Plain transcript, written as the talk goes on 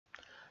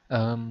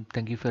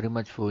Thank you very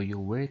much for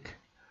your work.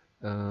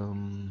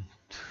 Um,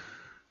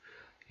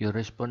 your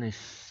response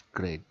is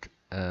great.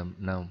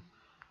 Now,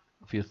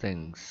 a few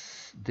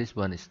things. This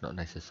one is not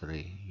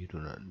necessary. You do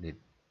not need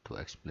to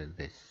explain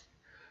this.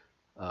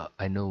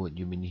 I know what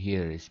you mean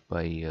here is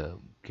by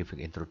giving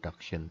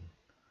introduction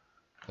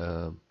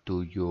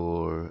to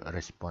your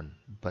response,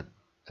 but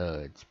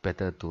it's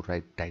better to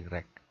write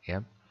direct.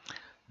 Yeah.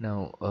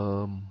 Now,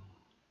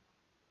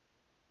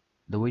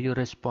 the way you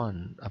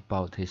respond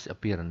about his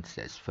appearance,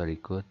 that's very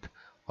good,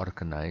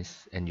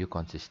 organized, and you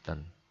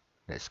consistent.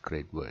 That's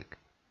great work.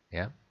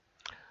 Yeah.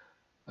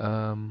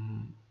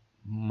 Um,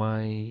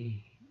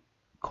 my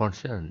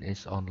concern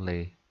is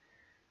only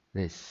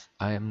this.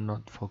 I am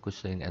not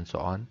focusing and so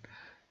on.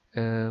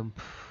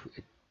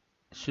 It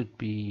should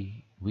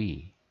be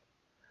we.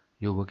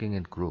 You're working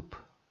in group.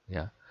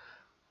 Yeah.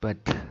 But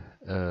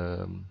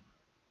um,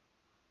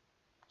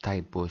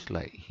 typos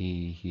like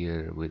he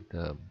here with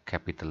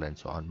capital and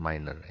so on,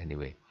 minor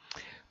anyway.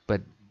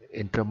 But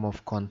in terms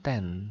of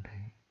content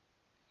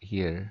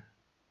here,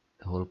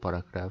 the whole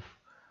paragraph,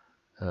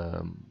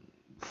 um,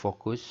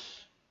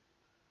 focus,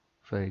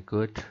 very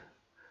good.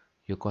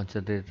 You're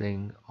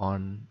concentrating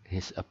on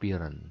his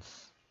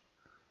appearance,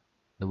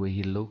 the way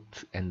he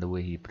looked and the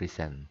way he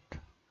present.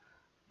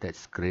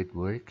 That's great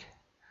work.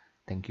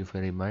 Thank you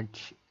very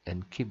much,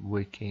 and keep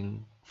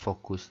working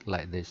focused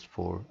like this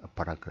for a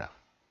paragraph.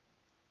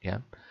 Yeah.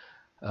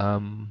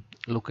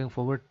 Looking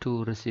forward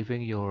to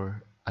receiving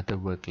your other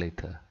work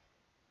later.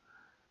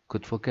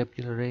 Good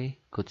vocabulary,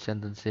 good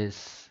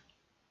sentences,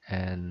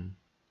 and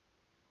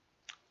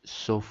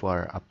so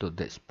far up to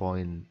this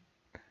point,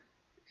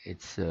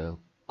 it's a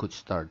good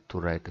start to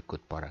write a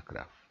good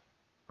paragraph.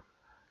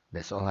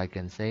 That's all I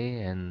can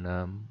say, and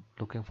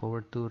looking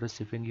forward to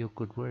receiving your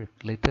good work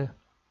later.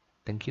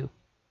 Thank you.